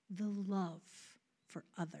 the love for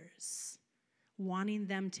others, wanting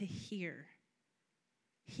them to hear.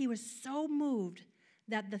 He was so moved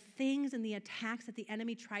that the things and the attacks that the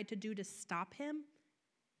enemy tried to do to stop him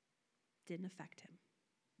didn't affect him,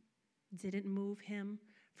 didn't move him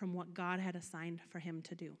from what God had assigned for him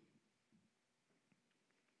to do.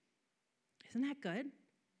 Isn't that good?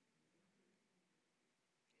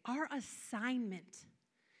 Our assignment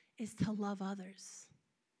is to love others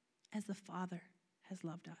as the Father has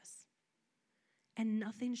loved us. And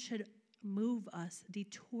nothing should move us,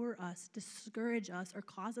 detour us, discourage us, or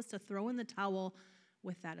cause us to throw in the towel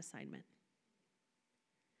with that assignment.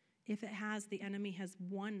 If it has, the enemy has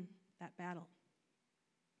won that battle.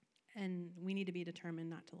 And we need to be determined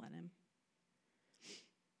not to let him.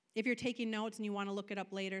 If you're taking notes and you want to look it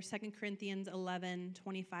up later, 2 Corinthians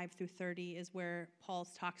 11:25-30 is where Paul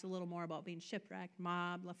talks a little more about being shipwrecked,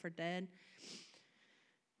 mobbed, left for dead.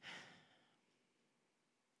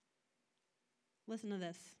 Listen to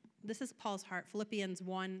this. This is Paul's heart, Philippians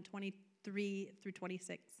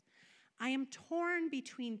 1:23-26. I am torn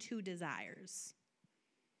between two desires.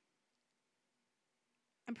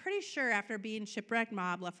 I'm pretty sure after being shipwrecked,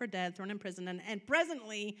 mobbed, left for dead, thrown in prison, and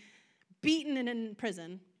presently beaten and in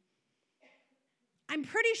prison, I'm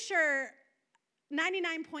pretty sure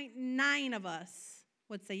 99.9 of us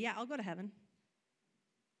would say, yeah, I'll go to heaven.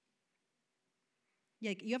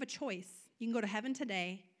 Yeah, you have a choice. You can go to heaven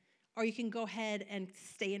today, or you can go ahead and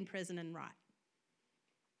stay in prison and rot.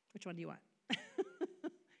 Which one do you want?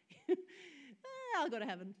 I'll go to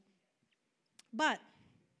heaven. But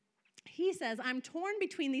he says, I'm torn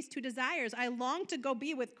between these two desires. I long to go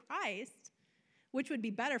be with Christ, which would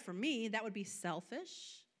be better for me. That would be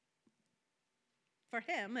selfish. For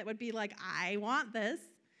him, it would be like, I want this.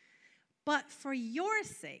 But for your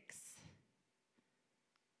sakes,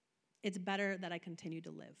 it's better that I continue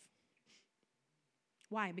to live.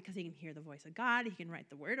 Why? Because he can hear the voice of God. He can write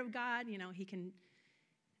the word of God. He can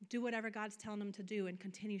do whatever God's telling him to do and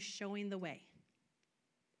continue showing the way.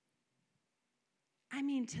 I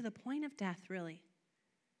mean, to the point of death, really.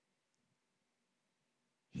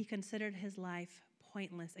 He considered his life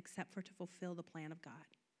pointless except for to fulfill the plan of God.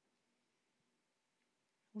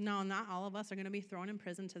 No, not all of us are going to be thrown in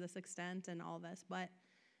prison to this extent and all this, but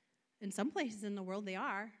in some places in the world they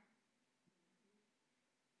are.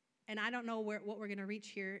 And I don't know what we're going to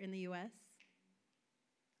reach here in the U.S.,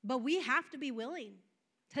 but we have to be willing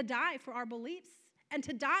to die for our beliefs and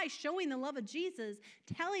to die showing the love of Jesus,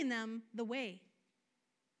 telling them the way.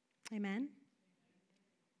 Amen?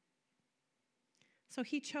 So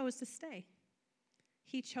he chose to stay.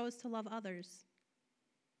 He chose to love others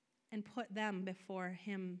and put them before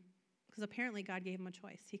him, because apparently God gave him a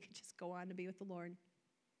choice. He could just go on to be with the Lord,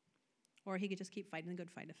 or he could just keep fighting the good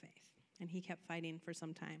fight of faith. And he kept fighting for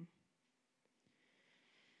some time.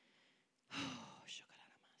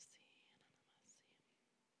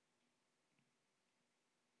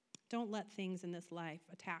 Don't let things in this life,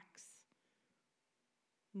 attacks,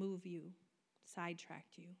 move you, sidetrack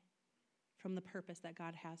you from the purpose that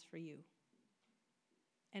God has for you.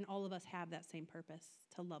 And all of us have that same purpose,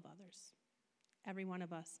 to love others. Every one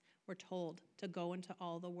of us, we're told to go into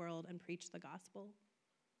all the world and preach the gospel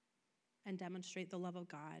and demonstrate the love of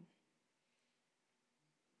God.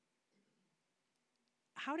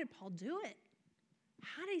 How did Paul do it?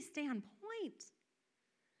 How did he stay on point?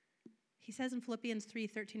 He says in Philippians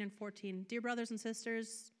 3:13 and 14, dear brothers and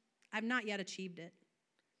sisters, I've not yet achieved it,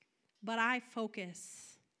 but I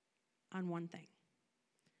focus on one thing.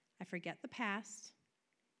 I forget the past.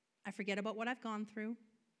 I forget about what I've gone through.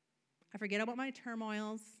 I forget about my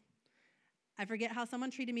turmoils. I forget how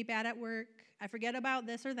someone treated me bad at work. I forget about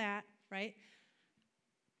this or that, right?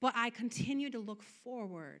 But I continue to look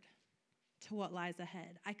forward to what lies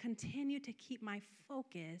ahead. I continue to keep my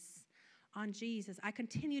focus on Jesus. I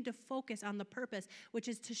continue to focus on the purpose, which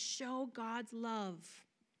is to show God's love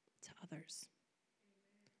to others.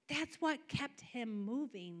 That's what kept him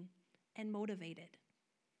moving and motivated.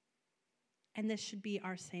 And this should be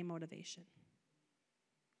our same motivation.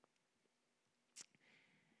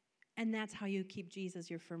 And that's how you keep Jesus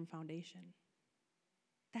your firm foundation.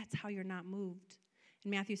 That's how you're not moved.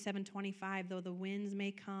 In Matthew 7:25, though the winds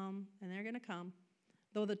may come, and they're going to come,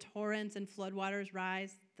 though the torrents and floodwaters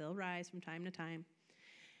rise, they'll rise from time to time.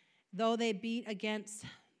 Though they beat against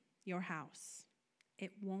your house,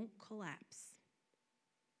 it won't collapse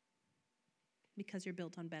because you're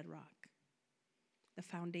built on bedrock, the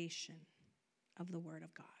foundation of the Word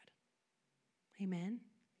of God. Amen?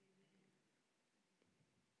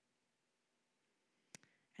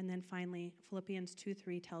 And then finally, Philippians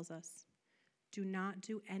 2:3 tells us, do not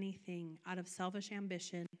do anything out of selfish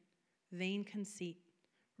ambition, vain conceit.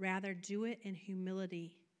 Rather, do it in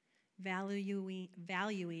humility,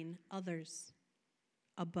 valuing others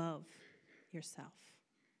above yourself.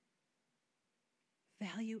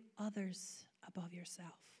 Value others above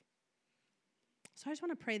yourself. So I just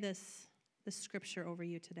want to pray this scripture over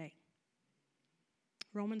you today.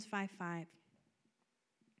 Romans 5:5.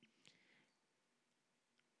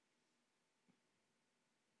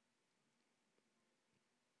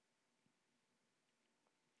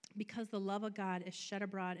 Because the love of God is shed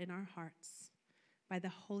abroad in our hearts by the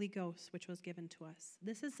Holy Ghost, which was given to us.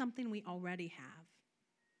 This is something we already have.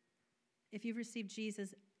 If you've received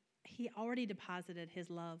Jesus, he already deposited his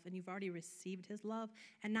love, and you've already received his love,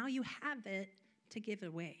 and now you have it to give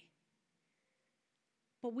away.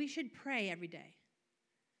 But we should pray every day,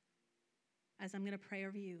 as I'm going to pray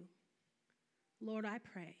over you. Lord, I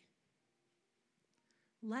pray,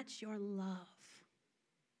 let your love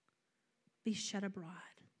be shed abroad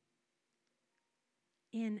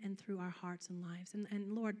in and through our hearts and lives.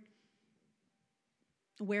 And Lord,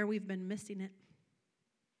 where we've been missing it,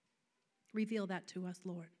 reveal that to us,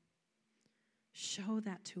 Lord. Show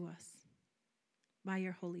that to us by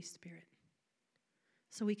your Holy Spirit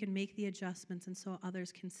so we can make the adjustments and so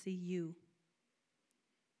others can see you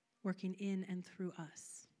working in and through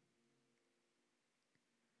us.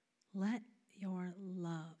 Let your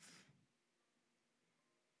love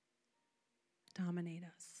dominate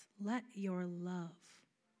us. Let your love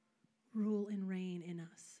rule and reign in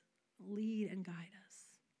us, lead and guide us.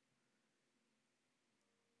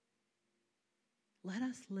 Let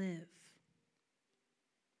us live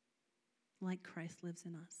like Christ lives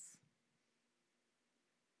in us.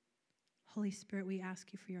 Holy Spirit, we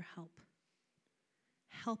ask you for your help.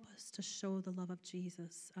 Help us to show the love of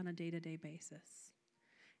Jesus on a day-to-day basis.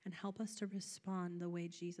 And help us to respond the way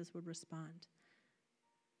Jesus would respond.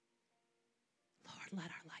 Lord, let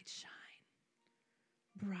our light shine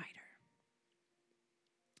brighter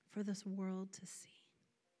for this world to see.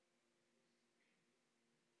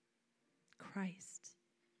 Christ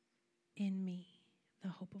in me, the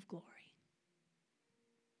hope of glory.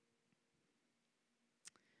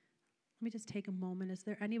 Let me just take a moment. Is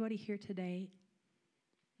there anybody here today?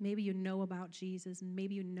 Maybe you know about Jesus, and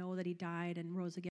maybe you know that he died and rose again